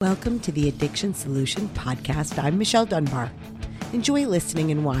Welcome to the Addiction Solution Podcast. I'm Michelle Dunbar. Enjoy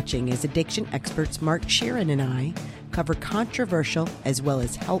listening and watching as addiction experts Mark Sheeran and I cover controversial as well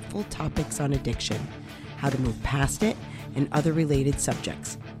as helpful topics on addiction, how to move past it, and other related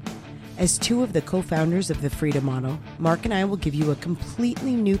subjects. As two of the co-founders of the Freedom Model, Mark and I will give you a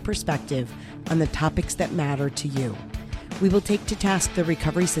completely new perspective on the topics that matter to you. We will take to task the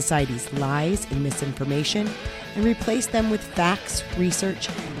Recovery Society's lies and misinformation and replace them with facts, research,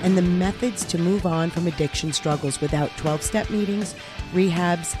 and the methods to move on from addiction struggles without 12-step meetings,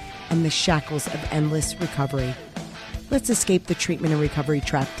 rehabs, and the shackles of endless recovery. Let's escape the treatment and recovery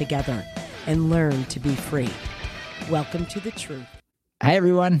trap together and learn to be free. Welcome to the truth. Hi,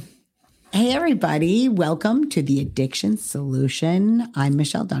 everyone. Hey, everybody. Welcome to the Addiction Solution. I'm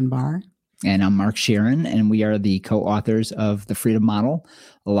Michelle Dunbar. And I'm Mark Sheeran, and we are the co-authors of The Freedom Model,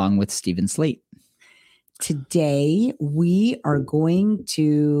 along with Stephen Slate. Today, we are going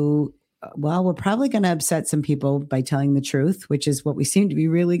to, we're probably going to upset some people by telling the truth, which is what we seem to be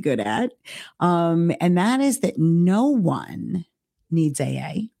really good at. And that is that no one needs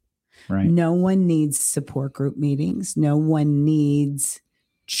AA. Right. No one needs support group meetings. No one needs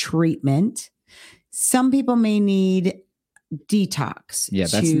treatment. Some people may need detox. Yeah,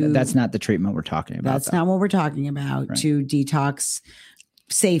 that's not the treatment we're talking about. That's not what we're talking about. Right. To detox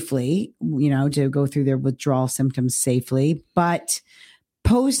safely, to go through their withdrawal symptoms safely. But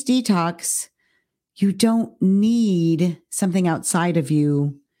post detox, you don't need something outside of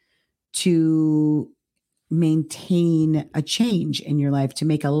you to maintain a change in your life, to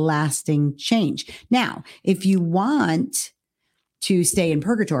make a lasting change. Now, if you want to stay in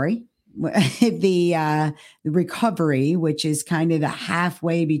purgatory, the recovery, which is kind of the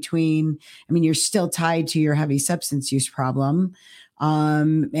halfway between, you're still tied to your heavy substance use problem.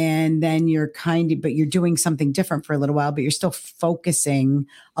 And then but you're doing something different for a little while, but you're still focusing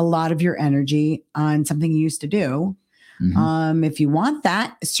a lot of your energy on something you used to do. Mm-hmm. If you want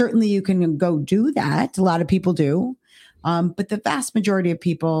that, certainly you can go do that. A lot of people do. But the vast majority of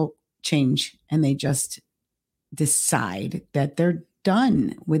people change and they just decide that they're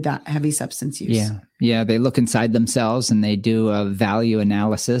done with that heavy substance use. Yeah. They look inside themselves and they do a value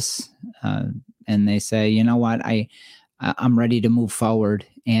analysis, and they say, you know what, I'm ready to move forward.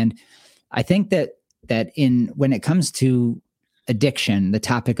 And I think that when it comes to addiction, the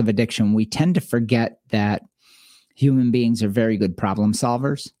topic of addiction, we tend to forget that human beings are very good problem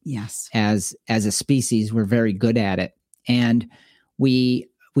solvers. Yes. As a species, we're very good at it. And we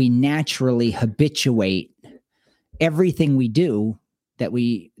naturally habituate everything we do that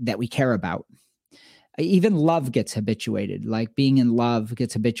we care about. Even love gets habituated, like being in love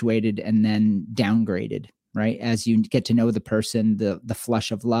gets habituated and then downgraded, right? As you get to know the person, the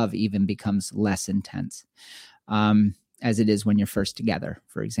flush of love even becomes less intense, as it is when you're first together,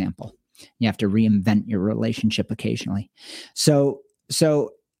 for example. You have to reinvent your relationship occasionally. So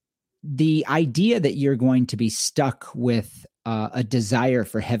the idea that you're going to be stuck with a desire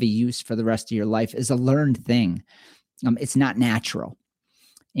for heavy use for the rest of your life is a learned thing. It's not natural.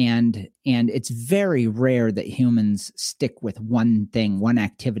 And it's very rare that humans stick with one thing, one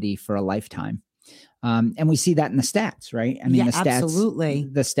activity for a lifetime. And we see that in the stats, right? Absolutely.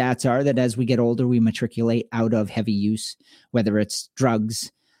 The stats are that as we get older, we matriculate out of heavy use, whether it's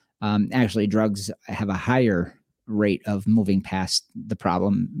drugs. Actually, drugs have a higher rate of moving past the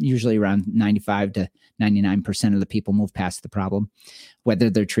problem. Usually around 95 to 99% of the people move past the problem, whether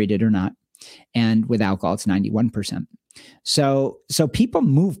they're treated or not. And with alcohol, it's 91%. So people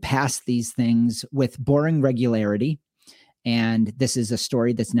move past these things with boring regularity. And this is a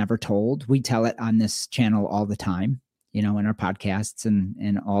story that's never told. We tell it on this channel all the time, in our podcasts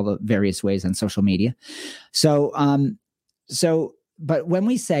and all the various ways on social media. But when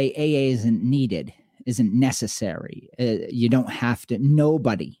we say AA isn't needed, isn't necessary, you don't have to,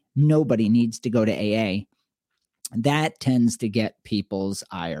 nobody needs to go to AA. That tends to get people's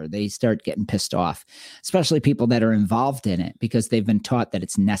ire. They start getting pissed off, especially people that are involved in it because they've been taught that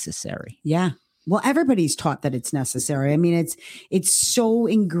it's necessary. Yeah. Well, everybody's taught that it's necessary. It's so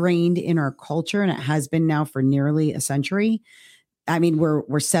ingrained in our culture, and it has been now for nearly a century.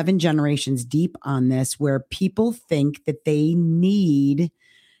 We're 7 generations deep on this, where people think that they need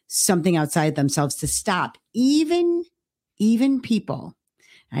something outside themselves to stop. Even people.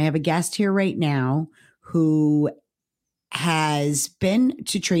 I have a guest here right now who has been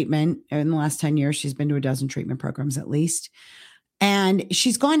to treatment in the last 10 years. She's been to a dozen treatment programs at least. And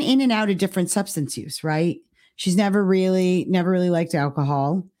she's gone in and out of different substance use, right? She's never really liked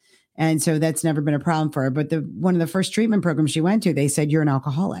alcohol. And so that's never been a problem for her. But one of the first treatment programs she went to, they said, you're an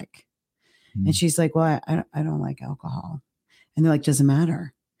alcoholic. Mm. And she's like, well, I don't like alcohol. And they're like, doesn't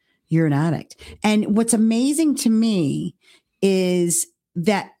matter. You're an addict. And what's amazing to me is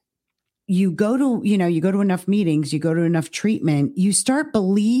that you go to enough meetings, you go to enough treatment, you start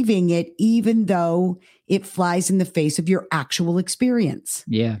believing it, even though it flies in the face of your actual experience.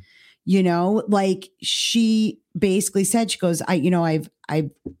 Yeah. Like she basically said, she goes, I've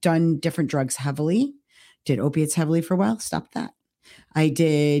done different drugs heavily, did opiates heavily for a while, stopped that. I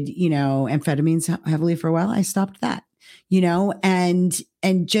did, amphetamines heavily for a while. I stopped that, and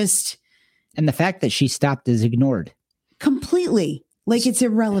the fact that she stopped is ignored completely. Like it's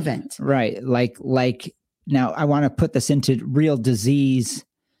irrelevant. Right. Like now I want to put this into real disease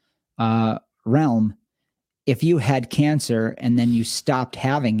realm. If you had cancer and then you stopped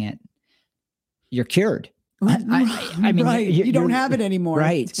having it, you're cured. I mean, right. You don't have it anymore.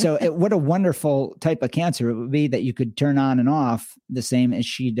 Right. So what a wonderful type of cancer it would be that you could turn on and off the same as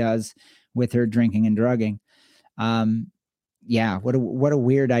she does with her drinking and drugging. Yeah. What a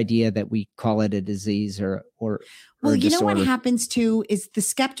weird idea that we call it a disease or well, you disorder. know what happens too is the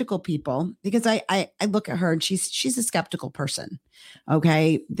skeptical people, because I look at her and she's a skeptical person.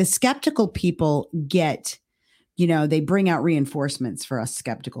 Okay. The skeptical people get, they bring out reinforcements for us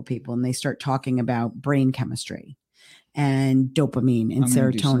skeptical people, and they start talking about brain chemistry and dopamine and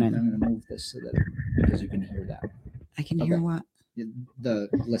serotonin. I'm going to move this so that because you can hear that. I can hear what? The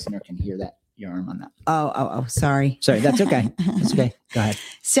listener can hear that. Your arm on that. Oh, sorry. Sorry, that's okay. That's okay. Go ahead.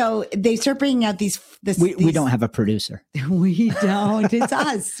 So they start bringing out these. We don't have a producer. We don't. It's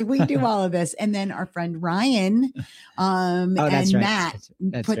us. We do all of this, and then our friend Ryan, and right. Matt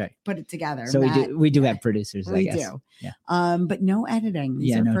That's put it together. So Matt, we do have producers. We I guess. do. Yeah. But no editing.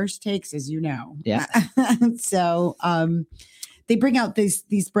 These are first takes, as you know. Yeah. So they bring out this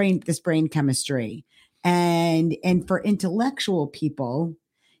brain chemistry, and for intellectual people,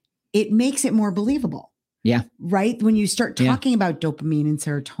 it makes it more believable. Yeah. Right. When you start talking about dopamine and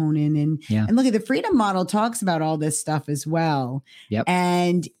serotonin and look at the freedom model talks about all this stuff as well. Yep.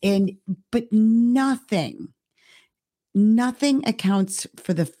 But nothing accounts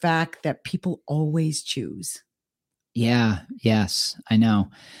for the fact that people always choose. Yeah. Yes, I know.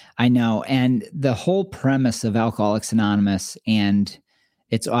 And the whole premise of Alcoholics Anonymous and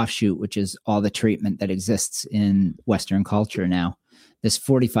its offshoot, which is all the treatment that exists in Western culture now, this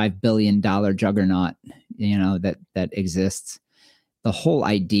 $45 billion juggernaut, that exists. The whole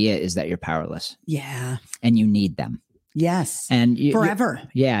idea is that you're powerless. Yeah. And you need them. Yes. And forever.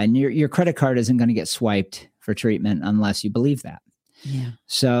 And your credit card isn't going to get swiped for treatment unless you believe that. Yeah.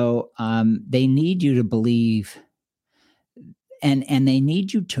 So they need you to believe, and they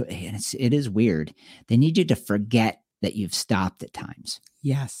need you to, and it is weird. They need you to forget that you've stopped at times.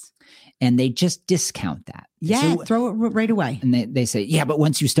 Yes. And they just discount that. Yeah, throw it right away. And they say, yeah, but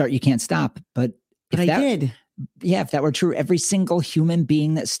once you start, you can't stop. But I did. Yeah, if that were true, every single human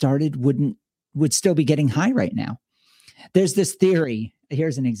being that started would still be getting high right now. There's this theory.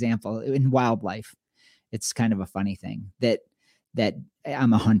 Here's an example in wildlife. It's kind of a funny thing that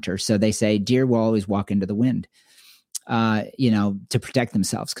I'm a hunter. So they say deer will always walk into the wind, to protect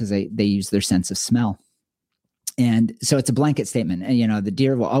themselves because they use their sense of smell. And so it's a blanket statement. The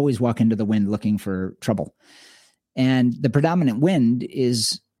deer will always walk into the wind looking for trouble. And the predominant wind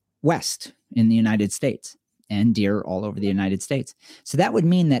is west in the United States, and deer all over the United States. So that would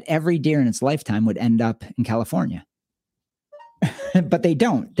mean that every deer in its lifetime would end up in California. But they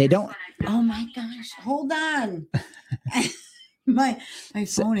don't. They don't. Oh my gosh. Hold on. My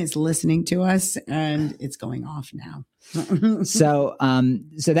phone is listening to us and it's going off now. So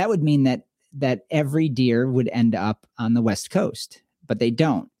that would mean that every deer would end up on the West Coast, but they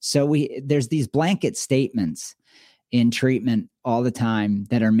don't. So there's these blanket statements in treatment all the time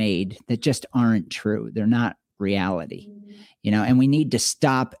that are made that just aren't true. They're not reality, and we need to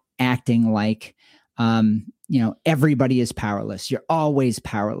stop acting like, everybody is powerless. You're always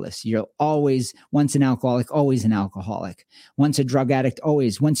powerless. You're always, once an alcoholic, always an alcoholic. Once a drug addict,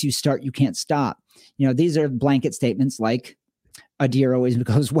 always. Once you start, you can't stop. These are blanket statements like a deer always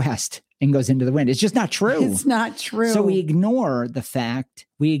goes west and goes into the wind. It's just not true. It's not true. So we ignore the fact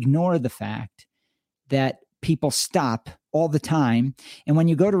that people stop all the time. And when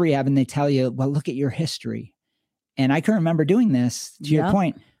you go to rehab and they tell you, well, look at your history. And I can remember doing this to your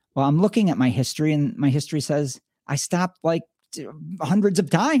point. Well, I'm looking at my history and my history says I stopped like hundreds of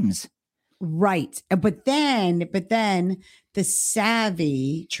times. Right. But then the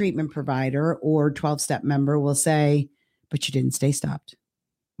savvy treatment provider or 12-step member will say, but you didn't stay stopped.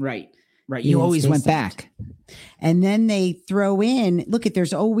 Right. You always went back. And then they throw in,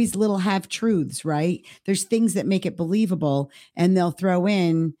 there's always little half truths, right? There's things that make it believable. And they'll throw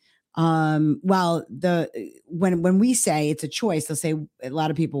in, Well, when we say it's a choice, they'll say, a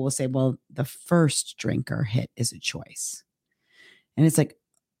lot of people will say, well, the first drinker hit is a choice. And it's like,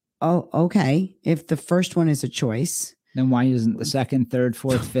 oh, okay. If the first one is a choice, then why isn't the second, third,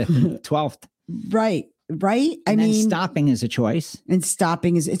 fourth, fifth, and 12th? Right. I mean, stopping is a choice. And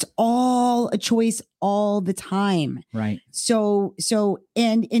stopping it's all a choice all the time. Right. So,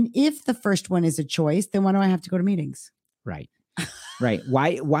 and if the first one is a choice, then why do I have to go to meetings? Right. Right.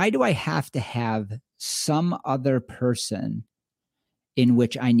 Why do I have to have some other person in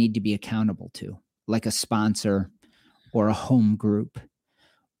which I need to be accountable to, like a sponsor or a home group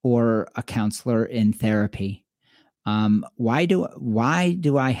or a counselor in therapy? Why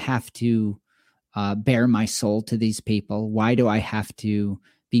do I have to bare my soul to these people? Why do I have to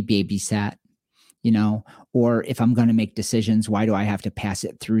be babysat? Or if I'm going to make decisions, why do I have to pass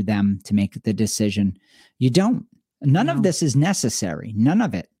it through them to make the decision? You don't. None of this is necessary. None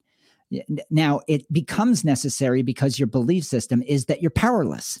of it. Now, it becomes necessary because your belief system is that you're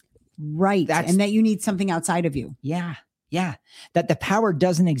powerless. Right. And that you need something outside of you. Yeah. Yeah. That the power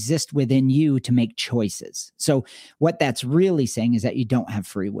doesn't exist within you to make choices. So what that's really saying is that you don't have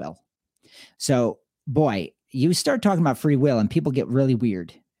free will. So, boy, you start talking about free will and people get really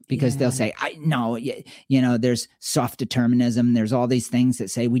weird because they'll say, there's soft determinism. There's all these things that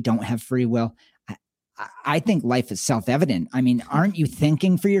say we don't have free will. I think life is self-evident. I mean, aren't you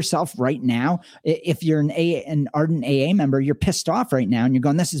thinking for yourself right now? If you're an ardent AA member, you're pissed off right now and you're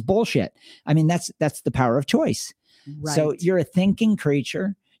going, this is bullshit. I mean, that's the power of choice. Right. So you're a thinking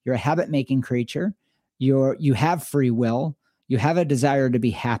creature. You're a habit-making creature. You have free will. You have a desire to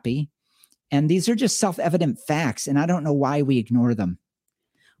be happy. And these are just self-evident facts. And I don't know why we ignore them.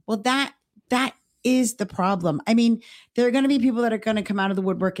 Well, that is the problem. I mean, there are going to be people that are going to come out of the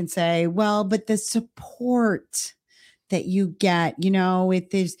woodwork and say, well, but the support that you get,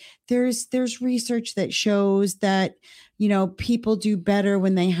 there's research that shows that, people do better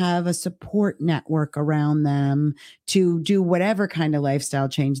when they have a support network around them to do whatever kind of lifestyle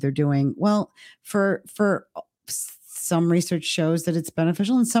change they're doing. Well, for some research shows that it's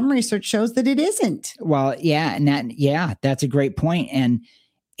beneficial and some research shows that it isn't. Well, yeah. And that's a great point. And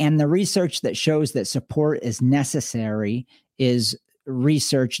the research that shows that support is necessary is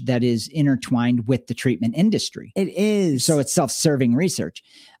research that is intertwined with the treatment industry. It is. So it's self-serving research.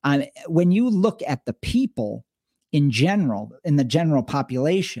 When you look at the people in general, in the general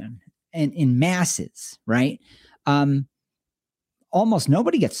population and in masses, right? Almost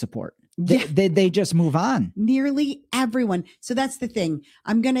nobody gets support. They just move on. Nearly everyone. So that's the thing.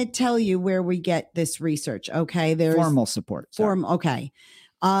 I'm going to tell you where we get this research. Okay. There's formal support. Okay.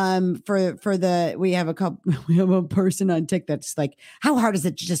 We have a person on TikTok that's like, how hard is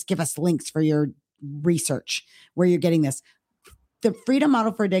it to just give us links for your research where you're getting this? The Freedom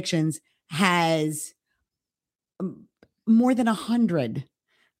Model for Addictions has more than 100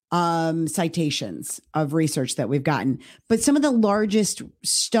 citations of research that we've gotten. But some of the largest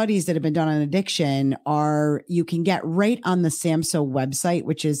studies that have been done on addiction you can get right on the SAMHSA website,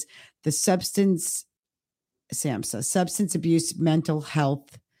 which is the Substance Abuse Mental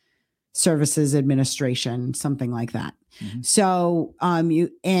Health Services Administration, something like that. Mm-hmm. So,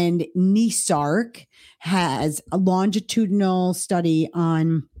 NESARC has a longitudinal study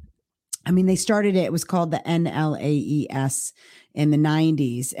on, they started it was called the NLAES in the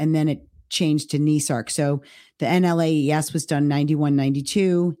 90s, and then it changed to NESARC. So the NLAES was done 91,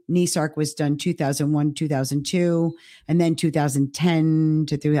 92. NESARC was done 2001, 2002, and then 2010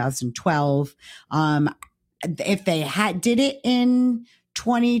 to 2012. If they did it in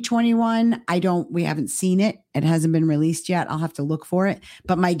 2021, we haven't seen it. It hasn't been released yet. I'll have to look for it.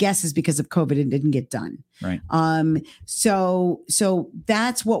 But my guess is because of COVID, it didn't get done. Right. So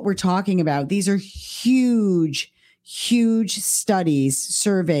that's what we're talking about. These are huge studies,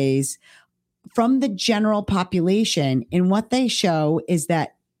 surveys from the general population. And what they show is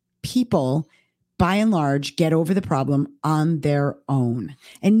that people, by and large, get over the problem on their own.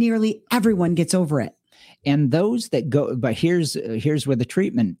 And nearly everyone gets over it. And those that go, but here's where the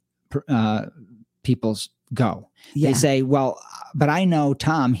treatment people go. Yeah. They say, well, but I know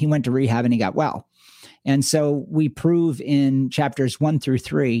Tom, he went to rehab and he got well. And so we prove in chapters 1 through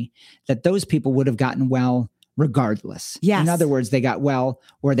 3 that those people would have gotten well regardless. Yes. In other words, they got well,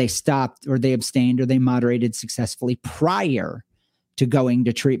 or they stopped, or they abstained, or they moderated successfully prior to going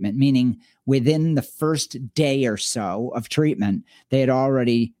to treatment, meaning within the first day or so of treatment, they had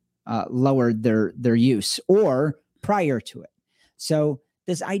already lowered their use, or prior to it. So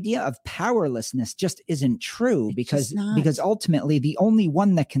this idea of powerlessness just isn't true, because ultimately the only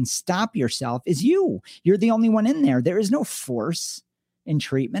one that can stop yourself is you. You're the only one in there. There is no force in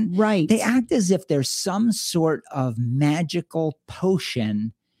treatment. Right. They act as if there's some sort of magical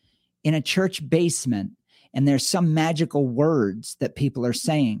potion in a church basement, and there's some magical words that people are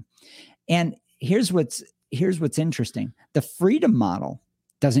saying. And here's what's interesting. The freedom model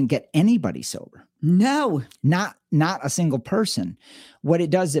doesn't get anybody sober. No, not a single person. What it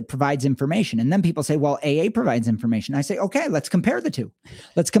does, it provides information. And then people say, well, AA provides information. I say, okay, let's compare the two.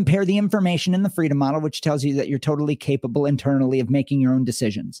 Let's compare the information in the freedom model, which tells you that you're totally capable internally of making your own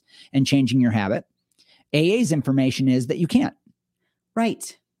decisions and changing your habit. AA's information is that you can't.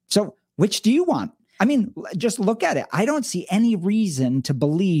 Right. So which do you want? I mean, just look at it. I don't see any reason to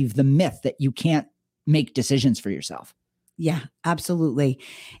believe the myth that you can't make decisions for yourself. Yeah, absolutely.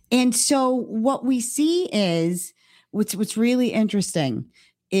 And so what we see is what's really interesting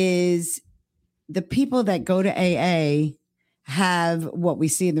is the people that go to AA have, what we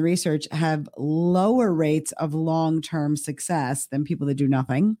see in the research, have lower rates of long-term success than people that do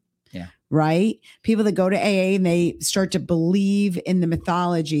nothing. Yeah. Right? People that go to AA and they start to believe in the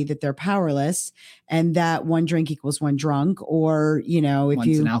mythology that they're powerless and that one drink equals one drunk, or, you know, if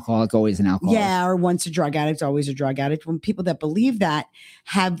once an alcoholic, always an alcoholic. Yeah. Or once a drug addict, always a drug addict. When people that believe that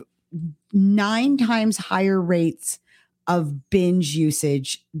have 9 times higher rates of binge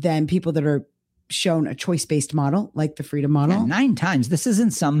usage than people that are shown a choice-based model, like the freedom model. Yeah, 9 times. This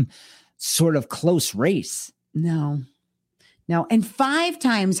isn't some sort of close race. No, and 5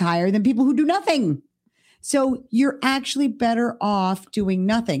 times higher than people who do nothing. So you're actually better off doing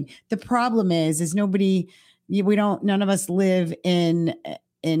nothing. The problem is none of us live in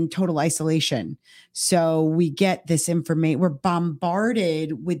total isolation. So we get this information, we're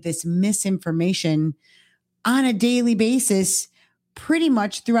bombarded with this misinformation on a daily basis, pretty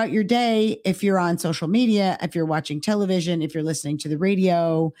much throughout your day. If you're on social media, if you're watching television, if you're listening to the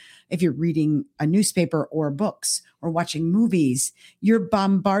radio, if you're reading a newspaper or books or watching movies, you're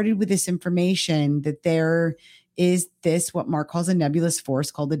bombarded with this information that there is this, what Mark calls a nebulous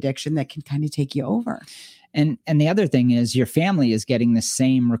force called addiction, that can kind of take you over. And the other thing is your family is getting the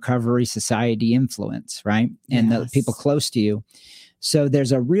same recovery society influence, right? And the people close to you. So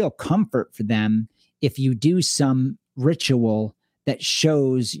there's a real comfort for them if you do some ritual that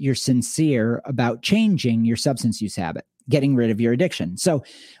shows you're sincere about changing your substance use habit, getting rid of your addiction. So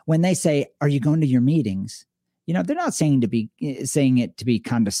when they say, are you going to your meetings? You know, they're not saying it to be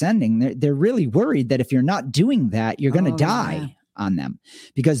condescending. They're really worried that if you're not doing that, you're going to die on them,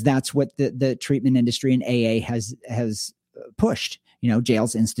 because that's what the treatment industry and AA has pushed. You know,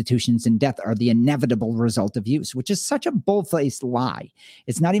 jails, institutions, and death are the inevitable result of use, which is such a bold-faced lie.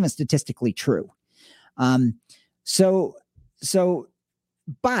 It's not even statistically true.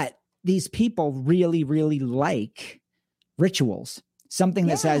 But these people really, really like rituals. Something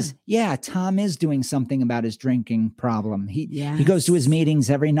that says, yeah, Tom is doing something about his drinking problem. He goes to his meetings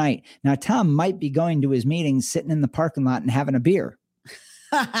every night. Now, Tom might be going to his meetings, sitting in the parking lot and having a beer.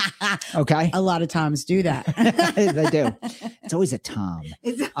 Okay. A lot of Toms do that. They do. It's always a Tom.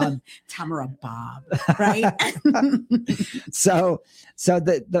 Tom or a Bob, right? So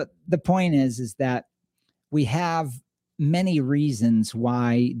the point is that we have many reasons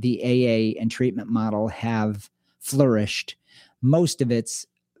why the AA and treatment model have flourished. Most of it's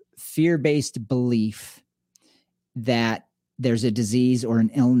fear-based belief that there's a disease or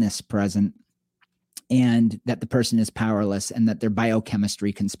an illness present and that the person is powerless and that their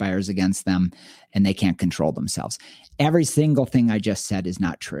biochemistry conspires against them and they can't control themselves. Every single thing I just said is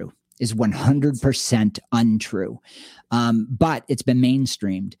not true, is 100% untrue. But it's been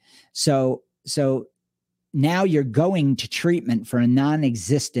mainstreamed. So now you're going to treatment for a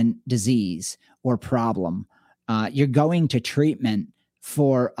non-existent disease or problem. You're going to treatment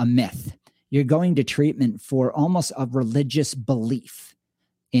for a myth. You're going to treatment for almost a religious belief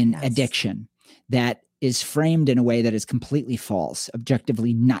in addiction that is framed in a way that is completely false,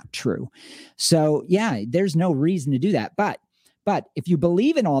 objectively not true. So yeah, there's no reason to do that. But if you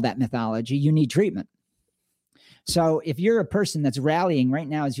believe in all that mythology, you need treatment. So if you're a person that's rallying right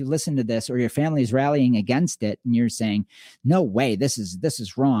now as you listen to this, or your family is rallying against it, and you're saying, no way, this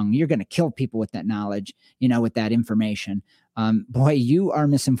is wrong, you're going to kill people with that knowledge, with that information, boy, you are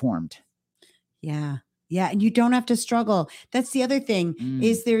misinformed. Yeah. And you don't have to struggle. That's the other thing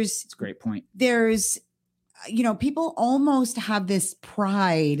is it's a great point. There's, people almost have this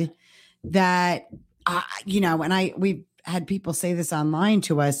pride that, and we've had people say this online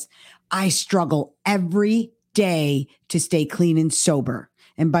to us, I struggle every day to stay clean and sober.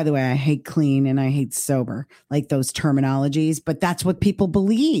 And by the way, I hate clean and I hate sober, like those terminologies, but that's what people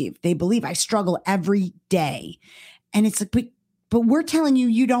believe. They believe I struggle every day. And it's like, but we're telling you,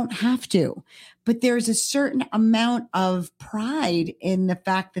 you don't have to. But there's a certain amount of pride in the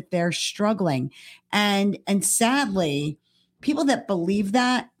fact that they're struggling. And sadly, people that believe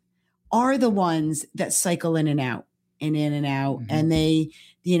that are the ones that cycle in and out and in and out. Mm-hmm. And they,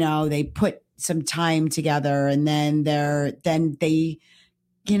 they put some time together and then they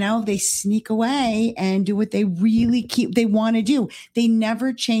sneak away and do what they really they want to do. They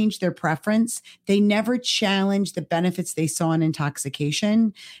never change their preference. They never challenge the benefits they saw in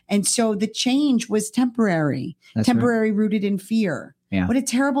intoxication. And so the change was temporary, right. Rooted in fear. Yeah. What a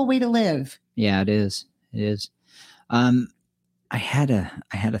terrible way to live. Yeah, it is. It is. I had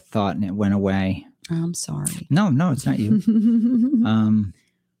a thought and it went away. I'm sorry. No, it's not you.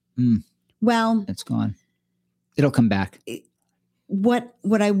 Well, it's gone. It'll come back. What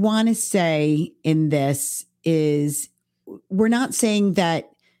I want to say in this is we're not saying that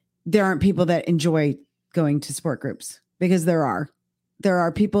there aren't people that enjoy going to support groups, because there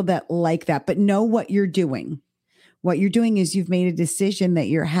are people that like that, but know what you're doing. What you're doing is you've made a decision that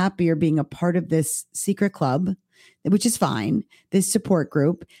you're happier being a part of this secret club, which is fine, this support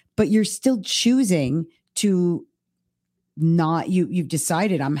group, but you're still choosing to not, you've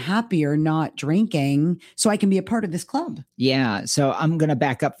decided I'm happier not drinking so I can be a part of this club. Yeah. So I'm going to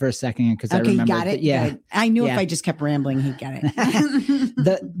back up for a second because I remember. Got it. Yeah. Good. I knew if I just kept rambling, he'd get it.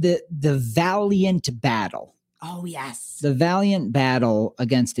 the valiant battle. Oh, yes. The valiant battle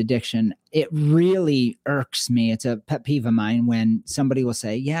against addiction. It really irks me. It's a pet peeve of mine when somebody will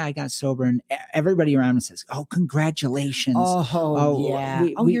say, yeah, I got sober, and everybody around me says, oh, congratulations. Yeah.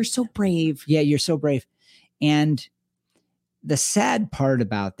 You're so brave. Yeah, you're so brave. And the sad part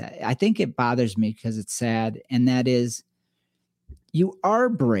about that, I think it bothers me because it's sad. And that is, you are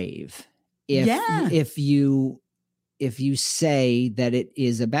brave if you say that it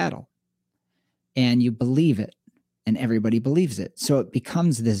is a battle and you believe it and everybody believes it. So it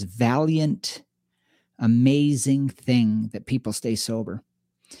becomes this valiant, amazing thing that people stay sober.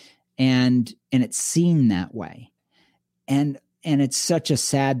 And it's seen that way. And it's such a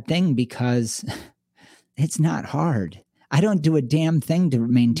sad thing because it's not hard. I don't do a damn thing to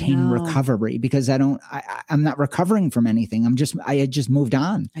maintain recovery because I'm not recovering from anything. I had just moved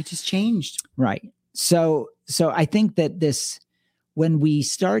on. I just changed. Right. So I think that when we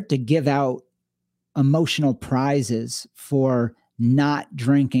start to give out emotional prizes for not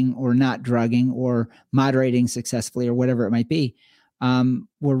drinking or not drugging or moderating successfully or whatever it might be,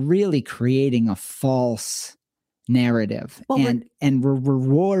 we're really creating a false narrative, and we're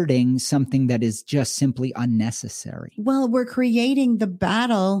rewarding something that is just simply unnecessary. Well, we're creating the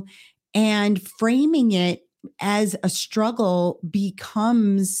battle and framing it as a struggle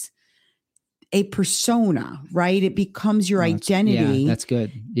becomes a persona, right? It becomes your identity. Yeah, that's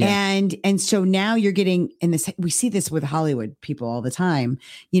good. Yeah. And so now you're getting in this, we see this with Hollywood people all the time,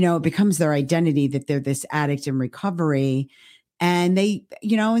 it becomes their identity that they're this addict in recovery. And they,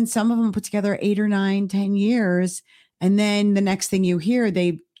 and some of them put together 8 or 9, 10 years. And then the next thing you hear,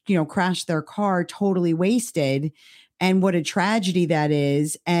 they, crashed their car totally wasted. And what a tragedy that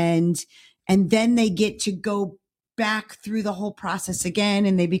is. And then they get to go back through the whole process again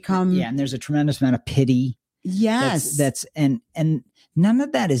and they become. Yeah. And there's a tremendous amount of pity. Yes. And none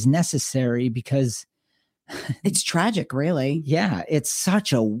of that is necessary because it's tragic, really. Yeah. It's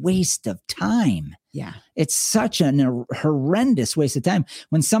such a waste of time. Yeah. It's such a horrendous waste of time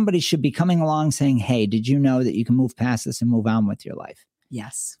when somebody should be coming along saying, hey, did you know that you can move past this and move on with your life?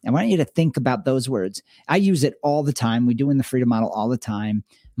 Yes. I want you to think about those words. I use it all the time. We do in the Freedom Model all the time.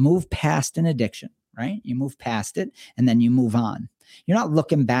 Move past an addiction, right? You move past it and then you move on. You're not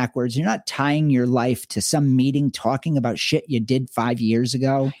looking backwards. You're not tying your life to some meeting talking about shit you did 5 years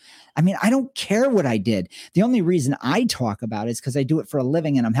ago. I mean, I don't care what I did. The only reason I talk about it is because I do it for a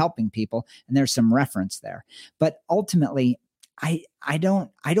living and I'm helping people and there's some reference there. But ultimately, I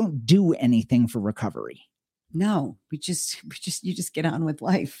don't do anything for recovery. No, you just get on with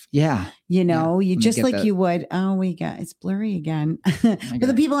life. Yeah. You just like that. You would. Oh, it's blurry again. But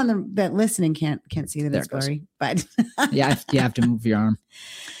the people that listening can't see that it's blurry, but yeah, you have to move your arm.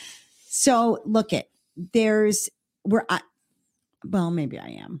 So look well, maybe I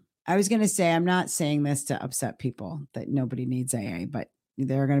am. I was going to say, I'm not saying this to upset people that nobody needs AA, but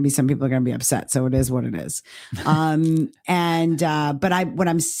there are going to be some people are going to be upset. So it is what it is. But what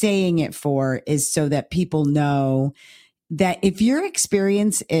I'm saying it for is so that people know that if your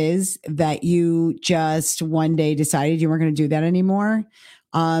experience is that you just one day decided you weren't going to do that anymore,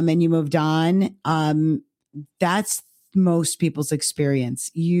 and you moved on, that's most people's experience.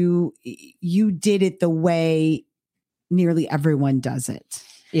 You did it the way nearly everyone does it.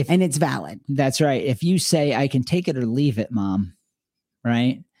 And it's valid. That's right. If you say, I can take it or leave it, Mom,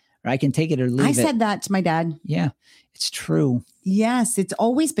 right? Or I can take it or leave it. I said that to my dad. Yeah, it's true. Yes, it's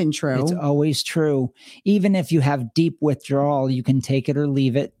always been true. It's always true. Even if you have deep withdrawal, you can take it or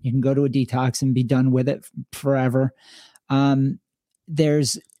leave it. You can go to a detox and be done with it forever. Don't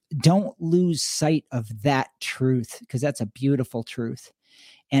lose sight of that truth, because that's a beautiful truth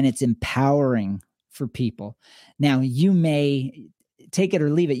and it's empowering for people. Now, you may take it or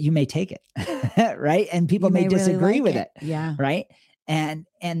leave it. You may take it, right? And people may disagree with it. Yeah. Right. And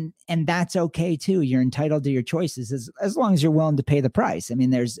that's okay too. You're entitled to your choices as long as you're willing to pay the price. I mean,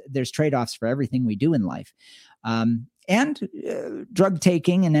 there's trade-offs for everything we do in life. Drug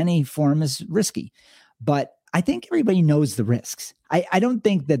taking in any form is risky, but I think everybody knows the risks. I don't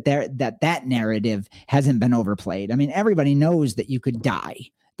think that narrative hasn't been overplayed. I mean, everybody knows that you could die,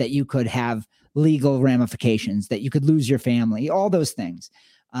 that you could have legal ramifications, that you could lose your family, all those things.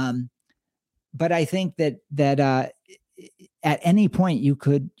 But I think that at any point you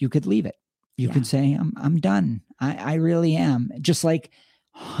could leave it. You could say, I'm done. I really am. Just like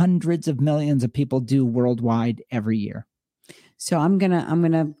hundreds of millions of people do worldwide every year. So I'm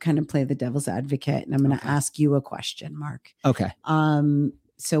gonna kind of play the devil's advocate, and I'm gonna ask you a question, Mark. Okay.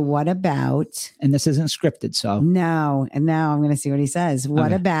 So what about? And this isn't scripted, so no. And now I'm gonna see what he says.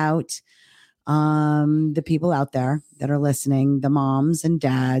 What about the people out there that are listening, the moms and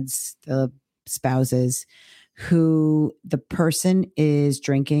dads, the spouses, who the person is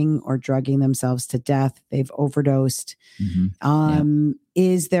drinking or drugging themselves to death? They've overdosed. Mm-hmm.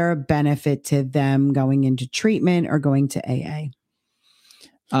 Is there a benefit to them going into treatment or going to AA?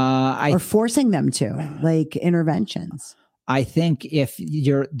 Or forcing them to, like, interventions? I think if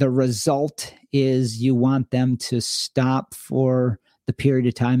the result is you want them to stop for the period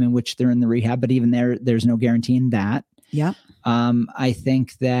of time in which they're in the rehab, but even there's no guarantee in that. Yeah. I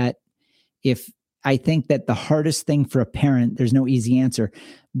think that the hardest thing for a parent, there's no easy answer.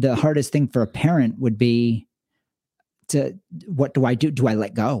 The hardest thing for a parent would be what do I do? Do I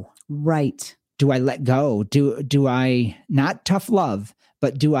let go? Right. Do I let go? Do I, not tough love,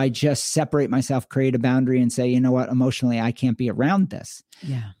 but do I just separate myself, create a boundary and say, you know what, emotionally, I can't be around this.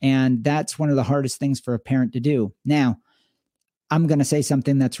 Yeah. And that's one of the hardest things for a parent to do. Now, I'm going to say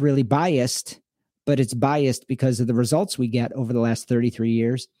something that's really biased, but it's biased because of the results we get over the last 33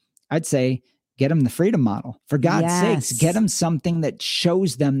 years. I'd say, get them the freedom model. For God's sakes, get them something that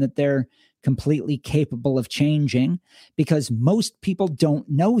shows them that they're completely capable of changing, because most people don't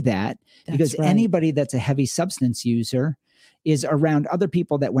know that. That's because right. Anybody that's a heavy substance user is around other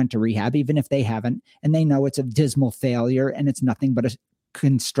people that went to rehab, even if they haven't, and they know it's a dismal failure and it's nothing but a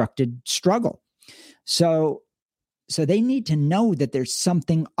constructed struggle. So they need to know that there's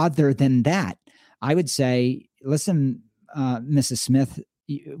something other than that. I would say, listen, Mrs. Smith,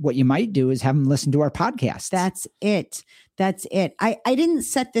 what you might do is have them listen to our podcast. That's it. I didn't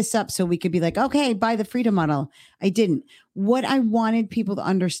set this up so we could be like, okay, buy the freedom model. I didn't. What I wanted people to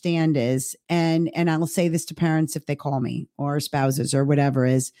understand is, and I'll say this to parents if they call me, or spouses or whatever,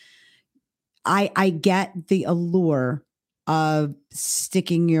 is I get the allure of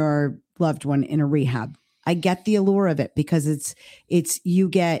sticking your loved one in a rehab. I get the allure of it because it's you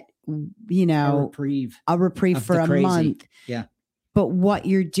get, a reprieve for a month. Yeah. But what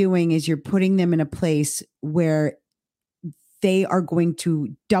you're doing is you're putting them in a place where they are going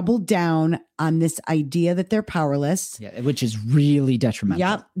to double down on this idea that they're powerless. Yeah, which is really detrimental.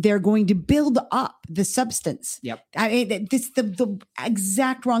 Yep. They're going to build up the substance. Yep. This is the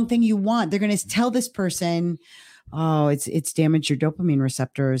exact wrong thing you want. They're going to tell this person, oh, it's damaged your dopamine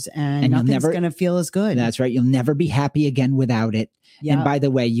receptors and nothing's going to feel as good. That's right. You'll never be happy again without it. Yep. And by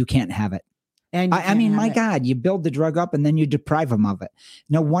the way, you can't have it. And I mean, my God, you build the drug up and then you deprive them of it.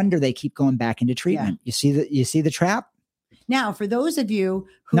 No wonder they keep going back into treatment. Yeah. You see the trap? Now, for those of you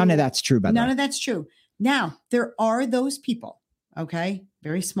who... None of that's true, by the way. None of that's true. Now, there are those people, okay?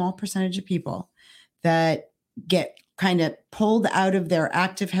 Very small percentage of people that get kind of pulled out of their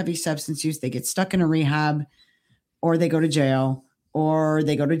active heavy substance use. They get stuck in a rehab, or they go to jail, or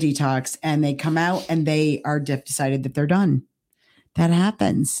they go to detox, and they come out and they are decided that they're done. That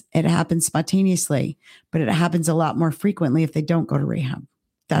happens. It happens spontaneously, but it happens a lot more frequently if they don't go to rehab.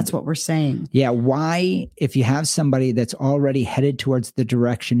 That's what we're saying. Yeah. Why, if you have somebody that's already headed towards the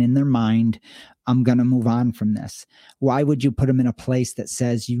direction in their mind, I'm going to move on from this, why would you put them in a place that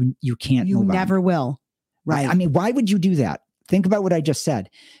says you can't move on? You never will. Right. I mean, why would you do that? Think about what I just said.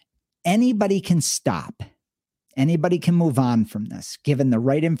 Anybody can stop. Anybody can move on from this, given the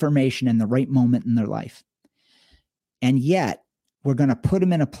right information and the right moment in their life. And yet, we're going to put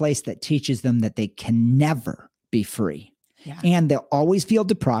them in a place that teaches them that they can never be free. And they'll always feel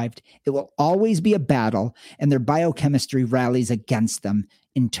deprived. It will always be a battle, and their biochemistry rallies against them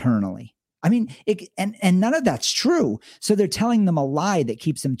internally. I mean, and none of that's true. So they're telling them a lie that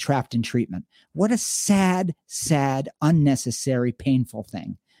keeps them trapped in treatment. What a sad, sad, unnecessary, painful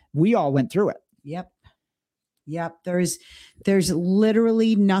thing. We all went through it. Yep. There's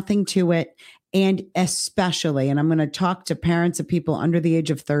literally nothing to it. And especially, and I'm going to talk to parents of people under the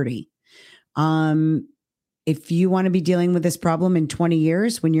age of 30. If you want to be dealing with this problem in 20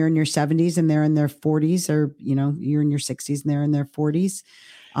 years, when you're in your 70s and they're in their 40s, or, you're in your 60s and they're in their 40s,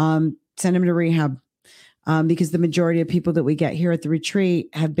 send them to rehab. Because the majority of people that we get here at the retreat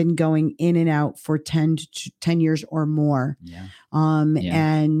have been going in and out for 10 years or more.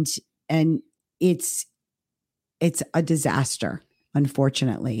 And it's a disaster.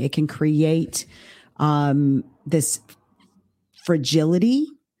 Unfortunately, it can create, this fragility,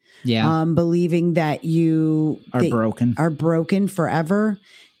 believing that you are broken forever.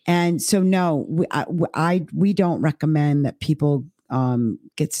 And so, no, we don't recommend that people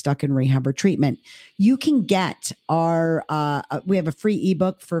get stuck in rehab or treatment. You can get we have a free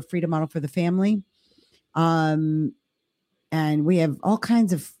ebook for Freedom Model for the Family. And we have all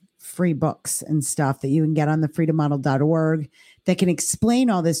kinds of free books and stuff that you can get on the freedommodel.org that can explain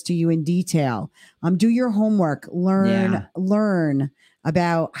all this to you in detail. Do your homework, learn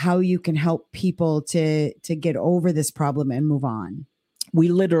about how you can help people to get over this problem and move on. We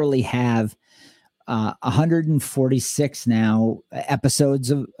literally have 146 now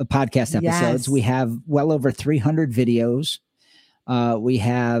episodes of podcast episodes. Yes. We have well over 300 videos. We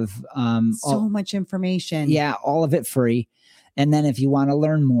have so much information. Yeah, all of it free. And then if you want to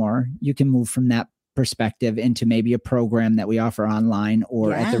learn more, you can move from that perspective into maybe a program that we offer online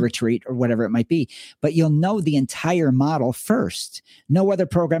or at the retreat or whatever it might be. But you'll know the entire model first. No other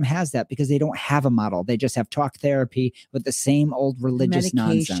program has that because they don't have a model. They just have talk therapy with the same old religious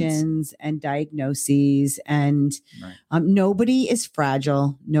nonsense and diagnoses. And nobody is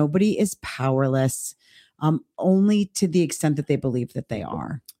fragile. Nobody is powerless, only to the extent that they believe that they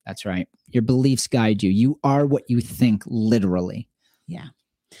are. That's right. Your beliefs guide you. You are what you think, literally. Yeah.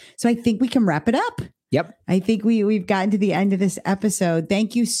 So I think we can wrap it up. Yep. I think we've gotten to the end of this episode.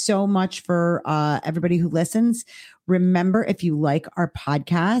 Thank you so much for everybody who listens. Remember, if you like our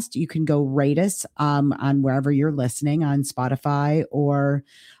podcast, you can go rate us on wherever you're listening, on Spotify or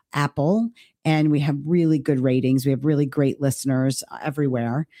Apple. And we have really good ratings. We have really great listeners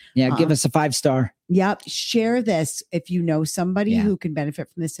everywhere. Yeah. Give us a 5-star. Yep. Share this. If you know somebody who can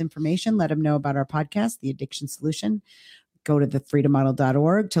benefit from this information, let them know about our podcast, The Addiction Solution. Go to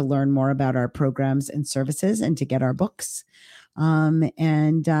thefreedommodel.org to learn more about our programs and services and to get our books.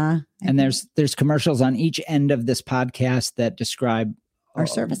 And there's commercials on each end of this podcast that describe our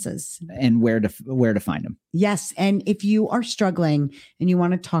services and where to find them. Yes. And if you are struggling and you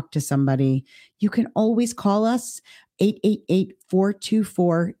want to talk to somebody, you can always call us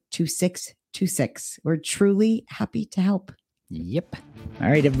 888-424-2626. We're truly happy to help. Yep. All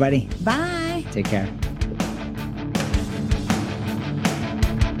right, everybody. Bye. Take care.